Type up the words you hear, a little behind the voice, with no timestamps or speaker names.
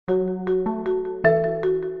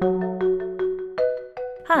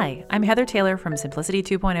I'm Heather Taylor from Simplicity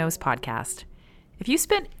 2.0's podcast. If you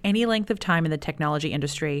spent any length of time in the technology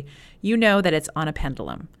industry, you know that it's on a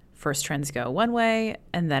pendulum. First trends go one way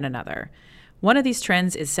and then another. One of these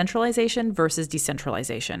trends is centralization versus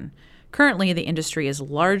decentralization. Currently, the industry is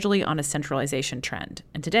largely on a centralization trend,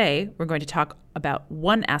 and today we're going to talk about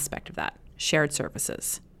one aspect of that, shared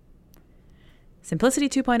services. Simplicity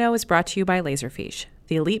 2.0 is brought to you by Laserfiche,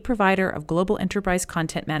 the elite provider of global enterprise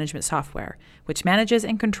content management software, which manages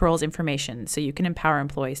and controls information so you can empower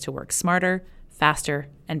employees to work smarter, faster,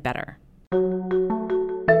 and better.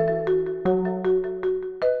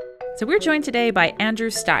 So we're joined today by Andrew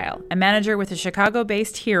Stile, a manager with the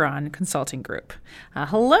Chicago-based Huron Consulting Group.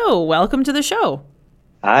 Hello, welcome to the show.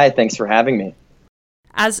 Hi, thanks for having me.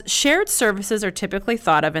 As shared services are typically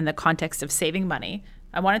thought of in the context of saving money,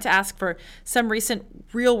 I wanted to ask for some recent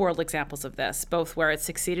real-world examples of this, both where it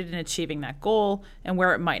succeeded in achieving that goal and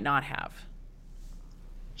where it might not have.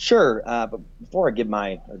 Sure, but before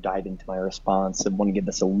I dive into my response, I want to give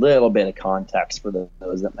this a little bit of context for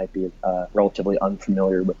those that might be relatively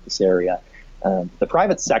unfamiliar with this area. The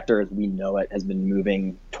private sector, as we know it, has been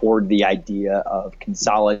moving toward the idea of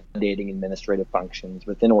consolidating administrative functions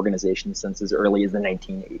within organizations since as early as the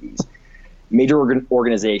 1980s. Major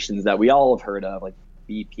organizations that we all have heard of, like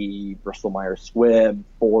BP, Bristol-Myers Squibb,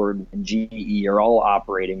 Ford, and GE, are all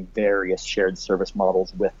operating various shared service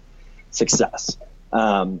models with success.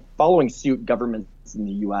 Following suit, governments in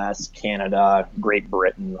the U.S., Canada, Great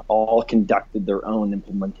Britain all conducted their own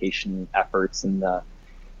implementation efforts in the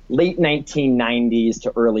late 1990s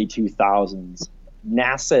to early 2000s.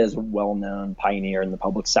 NASA is a well-known pioneer in the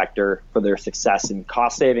public sector for their success in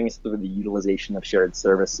cost savings through the utilization of shared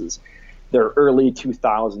services. Their early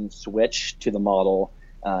 2000s switch to the model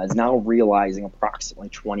is now realizing approximately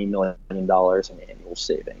 $20 million in annual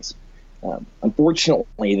savings.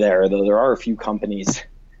 Unfortunately, there are a few companies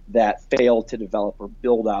that fail to develop or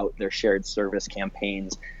build out their shared service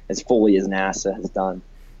campaigns as fully as NASA has done.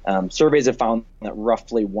 Surveys have found that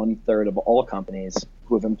roughly 1/3 of all companies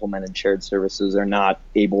who have implemented shared services are not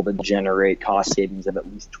able to generate cost savings of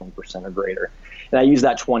at least 20% or greater. And I use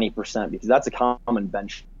that 20% because that's a common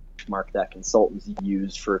benchmark that consultants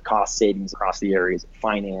use for cost savings across the areas of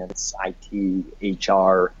finance, IT,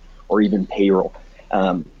 HR, or even payroll.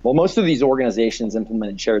 While most of these organizations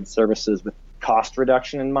implemented shared services with cost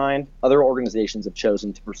reduction in mind, other organizations have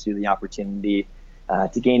chosen to pursue the opportunity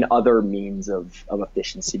to gain other means of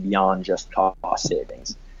efficiency beyond just cost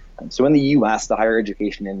savings. So in the U.S., the higher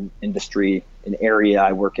education industry, an area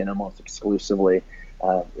I work in almost exclusively,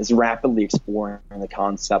 is rapidly exploring the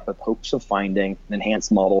concept of hopes of finding an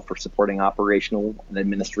enhanced model for supporting operational and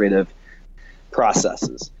administrative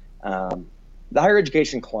processes. The higher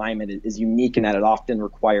education climate is unique in that it often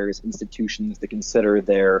requires institutions to consider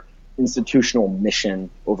their institutional mission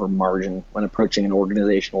over margin when approaching an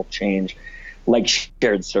organizational change like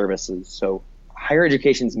shared services. So higher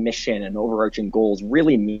education's mission and overarching goals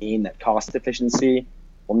really mean that cost efficiency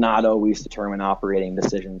will not always determine operating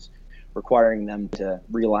decisions, requiring them to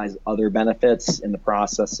realize other benefits in the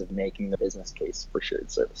process of making the business case for shared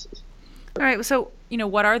services. All right. So,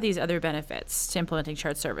 what are these other benefits to implementing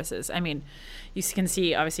shared services? I mean, you can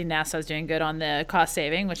see, obviously, NASA is doing good on the cost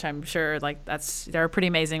saving, which I'm sure they're a pretty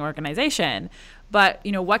amazing organization. But,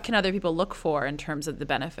 what can other people look for in terms of the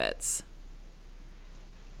benefits?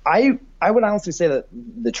 I would honestly say that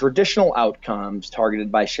the traditional outcomes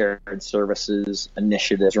targeted by shared services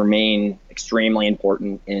initiatives remain extremely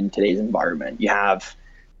important in today's environment. You have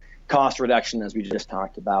cost reduction, as we just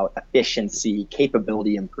talked about, efficiency,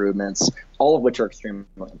 capability improvements, all of which are extremely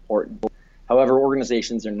important. However,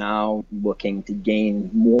 organizations are now looking to gain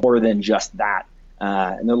more than just that,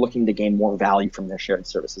 and they're looking to gain more value from their shared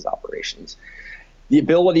services operations. The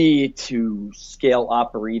ability to scale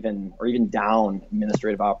up or even down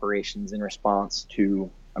administrative operations in response to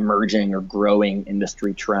emerging or growing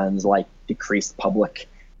industry trends like decreased public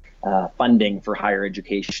funding for higher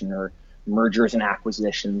education or mergers and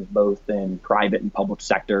acquisitions, both in private and public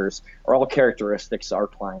sectors, are all characteristics our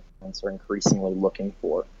clients are increasingly looking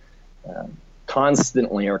for.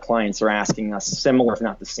 Constantly, our clients are asking us similar, if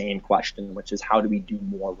not the same question, which is how do we do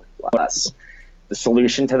more with less? The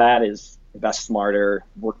solution to that is invest smarter,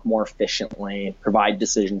 work more efficiently, provide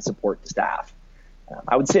decision support to staff.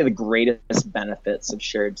 I would say the greatest benefits of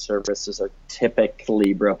shared services are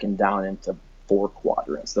typically broken down into 4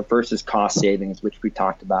 quadrants. The first is cost savings, which we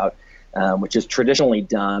talked about, which is traditionally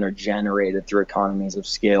done or generated through economies of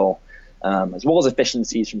scale, as well as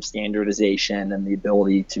efficiencies from standardization and the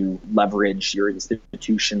ability to leverage your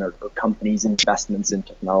institution or company's investments in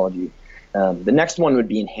technology. The next one would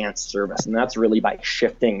be enhanced service, and that's really by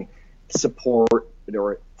shifting support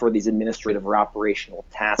for these administrative or operational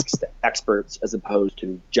tasks to experts as opposed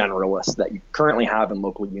to generalists that you currently have in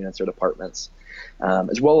local units or departments,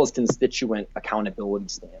 as well as constituent accountability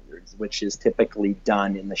standards, which is typically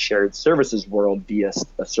done in the shared services world via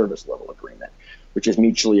a service level agreement, which is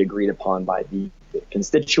mutually agreed upon by the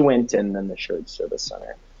constituent and then the shared service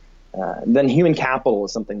center. Then human capital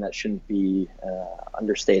is something that shouldn't be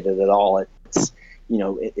understated at all. It's,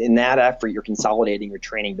 in that effort, you're consolidating your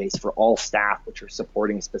training base for all staff which are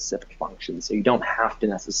supporting specific functions. So you don't have to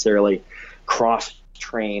necessarily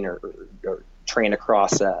cross-train or train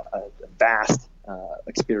across a vast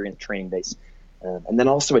experienced training base. And then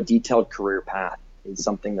also a detailed career path is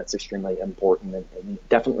something that's extremely important and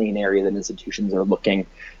definitely an area that institutions are looking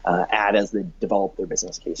at as they develop their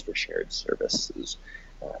business case for shared services.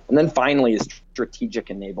 And then finally is strategic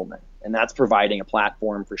enablement, and that's providing a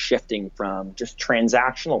platform for shifting from just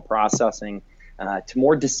transactional processing to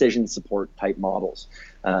more decision support type models,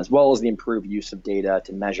 as well as the improved use of data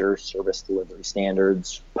to measure service delivery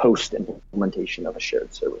standards post implementation of a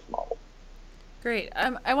shared service model. Great.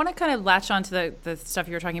 I want to kind of latch on to the stuff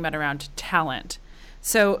you were talking about around talent.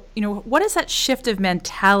 So, what is that shift of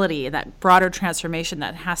mentality, that broader transformation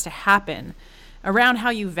that has to happen around how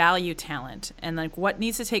you value talent, and like what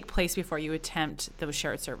needs to take place before you attempt those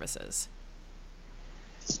shared services?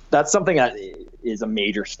 That's something that is a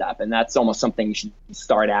major step, and that's almost something you should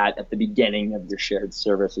start at the beginning of your shared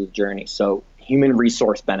services journey. So human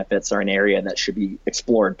resource benefits are an area that should be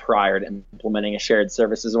explored prior to implementing a shared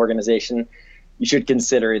services organization. You should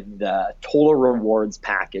consider the total rewards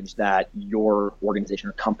package that your organization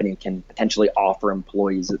or company can potentially offer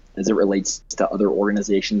employees as it relates to other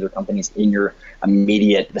organizations or companies in your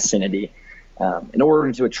immediate vicinity. In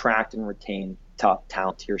order to attract and retain top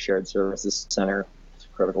talent to your shared services center, it's a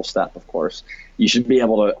critical step, of course, you should be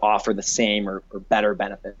able to offer the same or better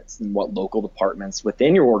benefits than what local departments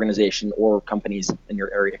within your organization or companies in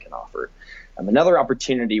your area can offer. Another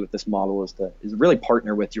opportunity with this model is really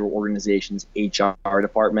partner with your organization's HR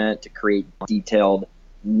department to create detailed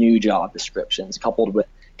new job descriptions coupled with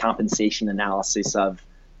compensation analysis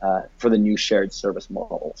for the new shared service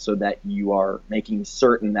model, so that you are making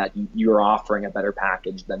certain that you are offering a better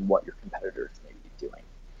package than what your competitors may be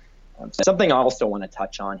doing. Something I also want to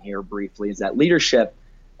touch on here briefly is that leadership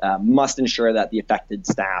must ensure that the affected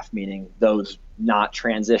staff, meaning those not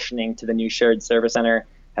transitioning to the new shared service center,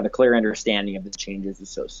 have a clear understanding of the changes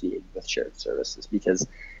associated with shared services, because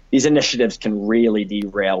these initiatives can really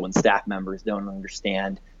derail when staff members don't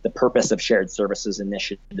understand the purpose of shared services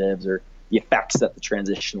initiatives or the effects that the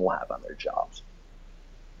transition will have on their jobs.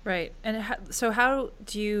 Right. And so how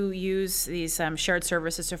do you use these shared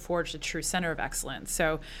services to forge the true center of excellence?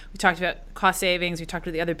 So we talked about cost savings, we talked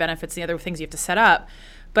about the other benefits, the other things you have to set up.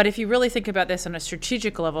 But if you really think about this on a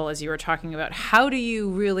strategic level, as you were talking about, how do you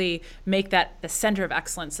really make that the center of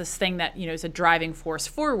excellence, this thing that is a driving force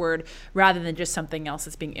forward, rather than just something else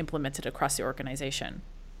that's being implemented across the organization?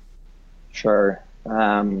 Sure.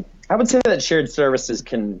 I would say that shared services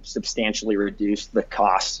can substantially reduce the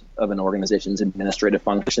cost of an organization's administrative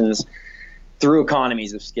functions through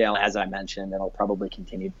economies of scale, as I mentioned, and I'll probably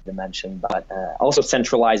continue to mention, but also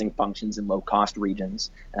centralizing functions in low-cost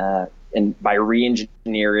regions, and by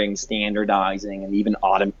re-engineering, standardizing, and even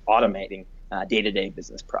automating day-to-day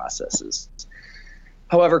business processes.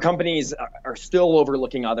 However, companies are still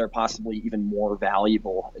overlooking other possibly even more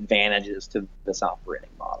valuable advantages to this operating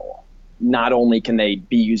model. Not only can they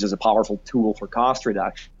be used as a powerful tool for cost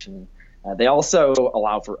reduction, they also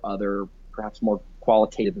allow for other, perhaps more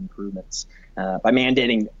qualitative improvements. By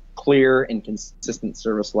mandating clear and consistent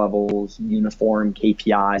service levels, uniform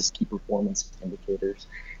KPIs, key performance indicators,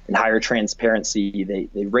 and higher transparency,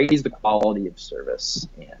 they raise the quality of service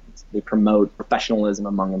and they promote professionalism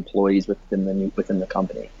among employees within the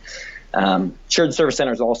company. Shared service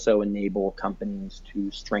centers also enable companies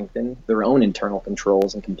to strengthen their own internal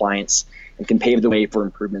controls and compliance, and can pave the way for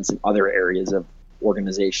improvements in other areas of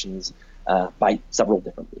organizations by several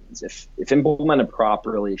different means. If implemented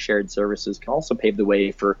properly, shared services can also pave the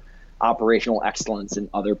way for operational excellence in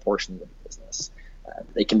other portions of the business.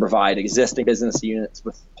 They can provide existing business units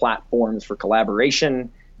with platforms for collaboration,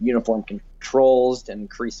 uniform controls, to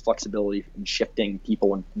increase flexibility in shifting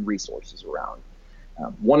people and resources around.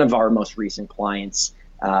 One of our most recent clients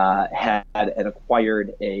had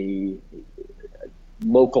acquired a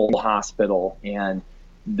local hospital, and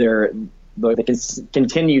they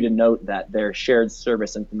continue to note that their shared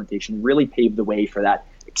service implementation really paved the way for that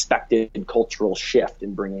expected cultural shift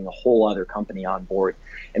in bringing a whole other company on board,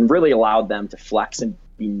 and really allowed them to flex and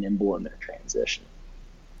be nimble in their transition.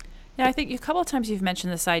 Yeah, I think a couple of times you've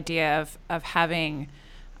mentioned this idea of having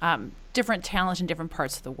different talent in different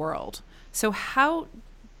parts of the world. So how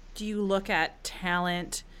do you look at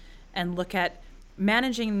talent and look at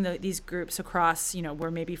managing these groups across,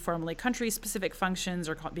 where maybe formerly country-specific functions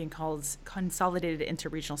are being called consolidated into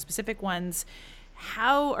regional-specific ones?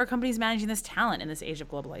 How are companies managing this talent in this age of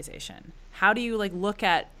globalization? How do you look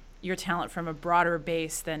at your talent from a broader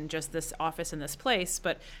base than just this office in this place,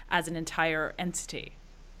 but as an entire entity?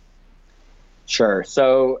 Sure.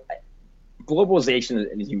 So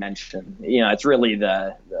globalization, as you mentioned, it's really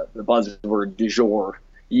the buzzword du jour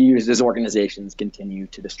used as organizations continue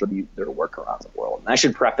to distribute their work around the world. And I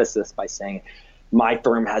should preface this by saying my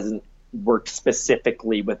firm hasn't worked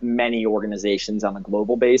specifically with many organizations on a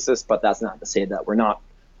global basis, but that's not to say that we're not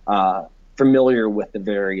familiar with the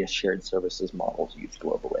various shared services models used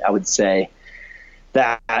globally. I would say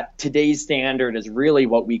that today's standard is really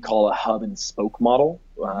what we call a hub and spoke model,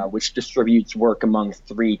 which distributes work among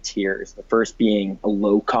three tiers. The first being a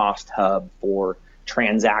low-cost hub for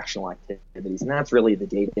transactional activities, and that's really the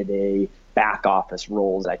day-to-day back office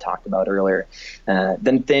roles I talked about earlier.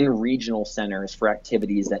 Then thin regional centers for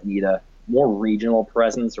activities that need a more regional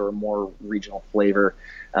presence or a more regional flavor.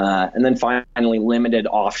 And then finally, limited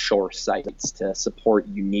offshore sites to support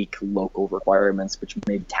unique local requirements, which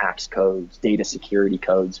may be tax codes, data security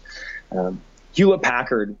codes.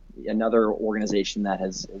 Hewlett-Packard, another organization that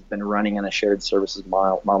has been running on a shared services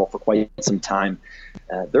model for quite some time,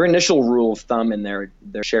 their initial rule of thumb in their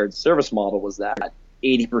shared service model was that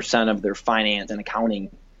 80% of their finance and accounting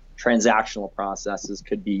transactional processes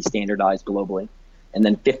could be standardized globally, and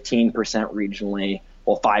then 15% regionally,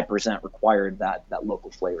 while 5% required that local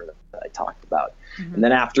flavor that I talked about. Mm-hmm. And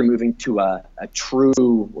then after moving to a true,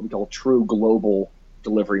 what we call true global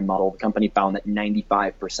delivery model, the company found that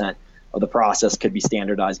 95% of the process could be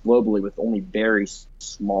standardized globally with only very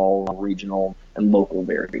small regional and local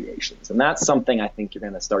variations. And that's something I think you're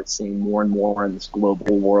going to start seeing more and more in this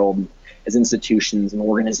global world as institutions and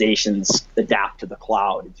organizations adapt to the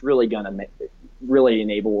cloud. It's really going to really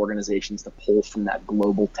enable organizations to pull from that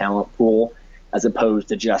global talent pool as opposed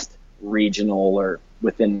to just regional or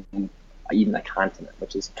within even a continent,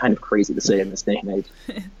 which is kind of crazy to say in this day and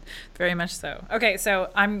age. Very much so. Okay, so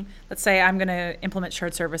let's say I'm going to implement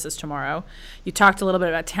shared services tomorrow. You talked a little bit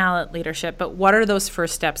about talent leadership, but what are those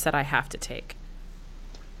first steps that I have to take?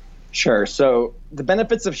 Sure. So the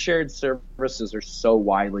benefits of shared services are so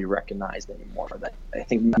widely recognized anymore that I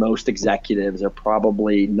think most executives are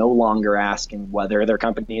probably no longer asking whether their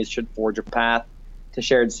companies should forge a path to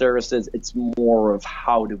shared services. It's more of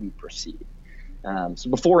how do we proceed. So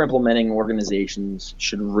before implementing, organizations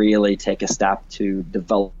should really take a step to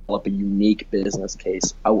develop a unique business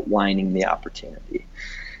case outlining the opportunity.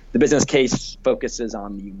 The business case focuses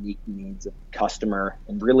on the unique needs of the customer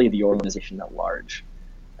and really the organization at large.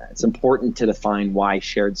 It's important to define why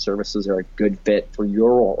shared services are a good fit for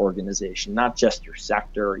your organization, not just your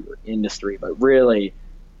sector or your industry, but really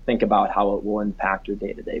think about how it will impact your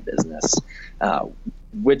day-to-day business,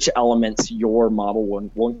 which elements your model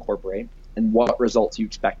will incorporate, and what results you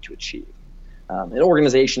expect to achieve. An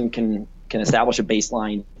organization can establish a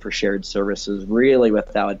baseline for shared services really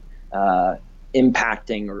without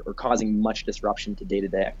impacting or causing much disruption to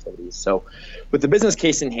day-to-day activities. So with the business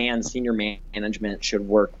case in hand, senior management should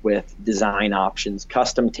work with design options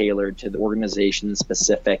custom tailored to the organization's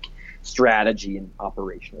specific strategy and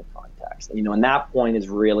operational context. And that point is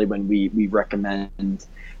really when we recommend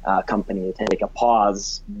a company to take a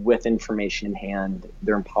pause with information in hand.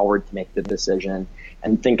 They're empowered to make the decision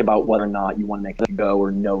and think about whether or not you want to make a go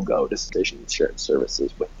or no-go decision in shared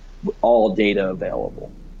services with all data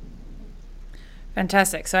available.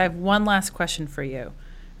 Fantastic. So I have one last question for you.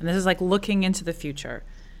 And this is looking into the future.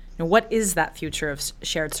 What is that future of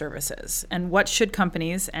shared services? And what should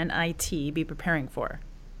companies and IT be preparing for?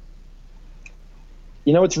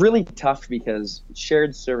 It's really tough because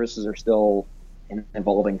shared services are still an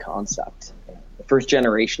evolving concept. The first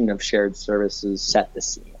generation of shared services set the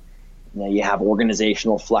scene. You have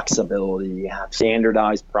organizational flexibility, you have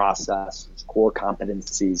standardized processes, core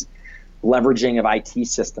competencies, leveraging of IT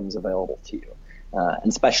systems available to you,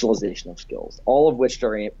 and specialization of skills, all of which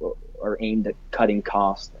are aimed at cutting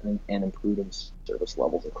costs and improving service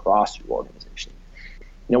levels across your organization.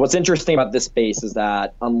 What's interesting about this space is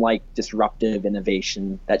that unlike disruptive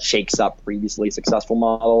innovation that shakes up previously successful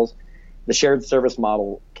models, the shared service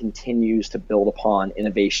model continues to build upon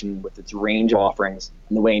innovation with its range of offerings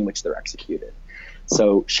and the way in which they're executed.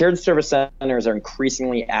 So shared service centers are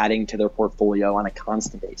increasingly adding to their portfolio on a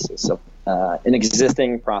constant basis. So in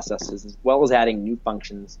existing processes, as well as adding new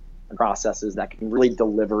functions and processes that can really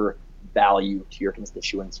deliver value to your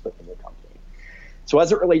constituents within your company. So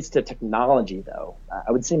as it relates to technology, though,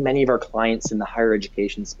 I would say many of our clients in the higher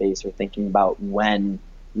education space are thinking about when,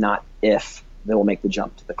 not if, they will make the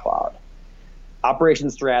jump to the cloud.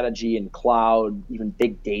 Operations strategy and cloud, even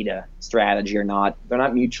big data strategy they're not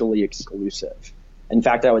mutually exclusive. In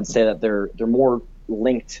fact, I would say that they're more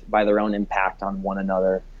linked by their own impact on one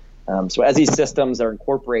another. So as these systems are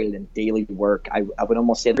incorporated in daily work, I would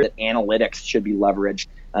almost say that analytics should be leveraged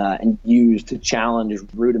and used to challenge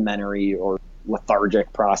rudimentary or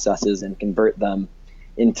lethargic processes and convert them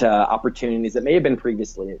into opportunities that may have been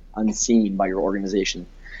previously unseen by your organization.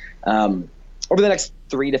 Over the next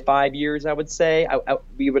 3 to 5 years, I would say,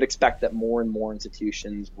 we would expect that more and more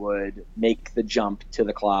institutions would make the jump to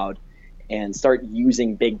the cloud and start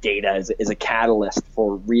using big data as a catalyst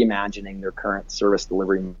for reimagining their current service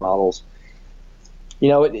delivery models.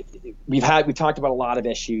 We've talked about a lot of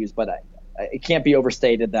issues, but it can't be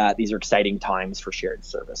overstated that these are exciting times for shared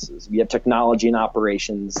services. We have technology and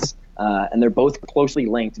operations, and they're both closely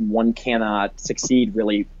linked, and one cannot succeed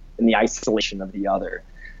really in the isolation of the other.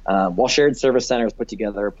 While shared service centers put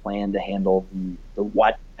together a plan to handle the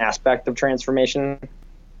what aspect of transformation,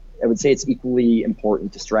 I would say it's equally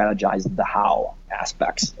important to strategize the how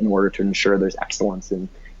aspects in order to ensure there's excellence in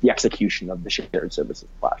the execution of the shared services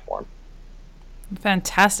platform.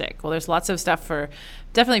 Fantastic. Well, there's lots of stuff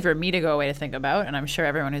definitely for me to go away to think about, and I'm sure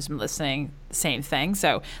everyone who's been listening, same thing.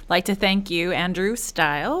 So I'd like to thank you, Andrew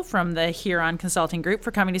Stile from the Huron Consulting Group,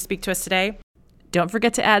 for coming to speak to us today. Don't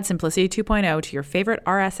forget to add Simplicity 2.0 to your favorite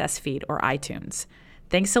RSS feed or iTunes.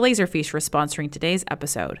 Thanks to Laserfiche for sponsoring today's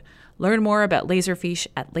episode. Learn more about Laserfiche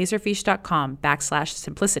at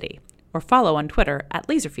laserfiche.com/simplicity or follow on Twitter at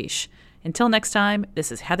Laserfiche. Until next time,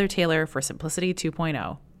 this is Heather Taylor for Simplicity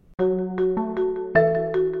 2.0.